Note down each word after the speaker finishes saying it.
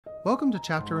Welcome to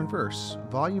Chapter and Verse,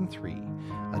 Volume 3,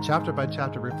 a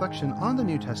chapter-by-chapter reflection on the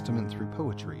New Testament through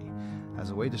poetry, as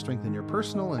a way to strengthen your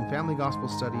personal and family gospel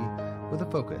study with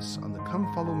a focus on the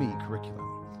Come Follow Me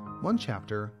curriculum. One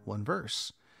chapter, one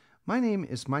verse. My name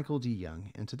is Michael D.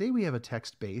 Young, and today we have a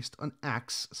text based on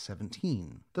Acts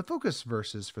 17. The focus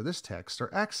verses for this text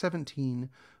are Acts 17,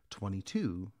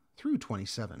 22 through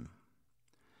 27.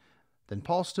 Then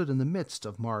Paul stood in the midst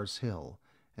of Mars Hill,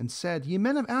 and said, Ye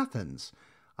men of Athens,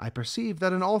 I perceive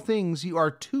that in all things you are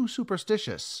too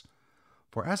superstitious.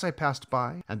 For as I passed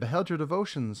by, and beheld your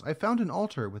devotions, I found an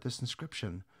altar with this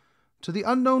inscription, To the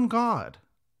unknown God,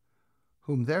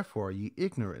 whom therefore ye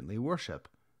ignorantly worship.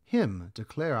 Him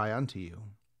declare I unto you,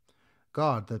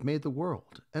 God that made the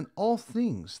world, and all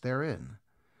things therein,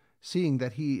 seeing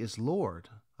that he is Lord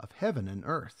of heaven and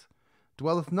earth,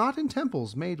 dwelleth not in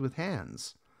temples made with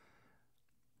hands,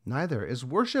 neither is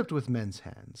worshipped with men's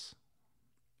hands,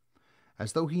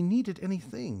 as though he needed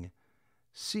anything,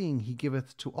 seeing he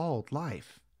giveth to all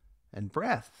life, and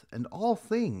breath, and all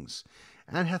things,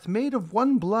 and hath made of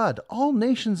one blood all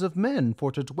nations of men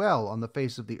for to dwell on the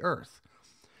face of the earth,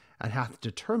 and hath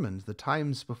determined the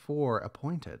times before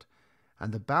appointed,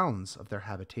 and the bounds of their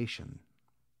habitation,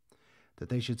 that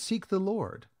they should seek the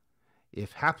Lord,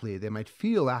 if haply they might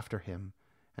feel after him,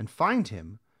 and find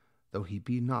him, though he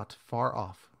be not far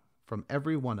off from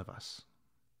every one of us.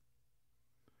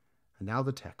 And now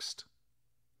the text.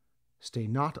 Stay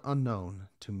not unknown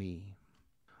to me.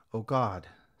 O God,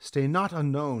 stay not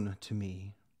unknown to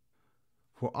me,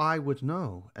 for I would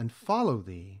know and follow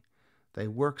thee. Thy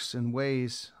works and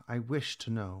ways I wish to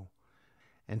know,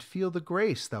 and feel the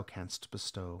grace thou canst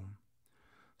bestow.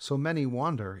 So many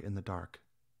wander in the dark,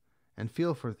 and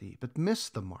feel for thee, but miss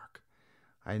the mark.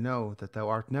 I know that thou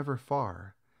art never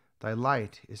far, thy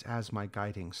light is as my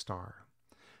guiding star.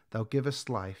 Thou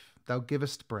givest life, thou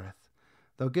givest breath,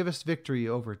 thou givest victory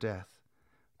over death.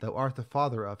 Thou art the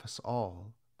Father of us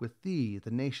all, with thee the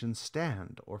nations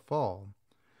stand or fall.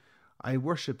 I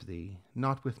worship thee,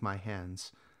 not with my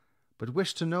hands, but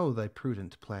wish to know thy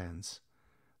prudent plans.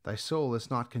 Thy soul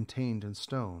is not contained in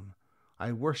stone.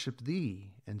 I worship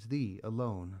thee, and thee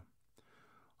alone.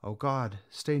 O God,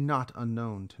 stay not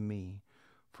unknown to me,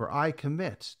 for I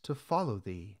commit to follow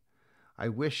thee. I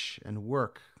wish and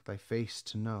work thy face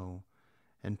to know,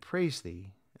 and praise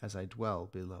thee as I dwell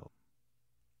below.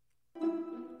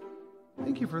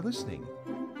 Thank you for listening.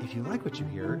 If you like what you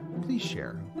hear, please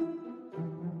share.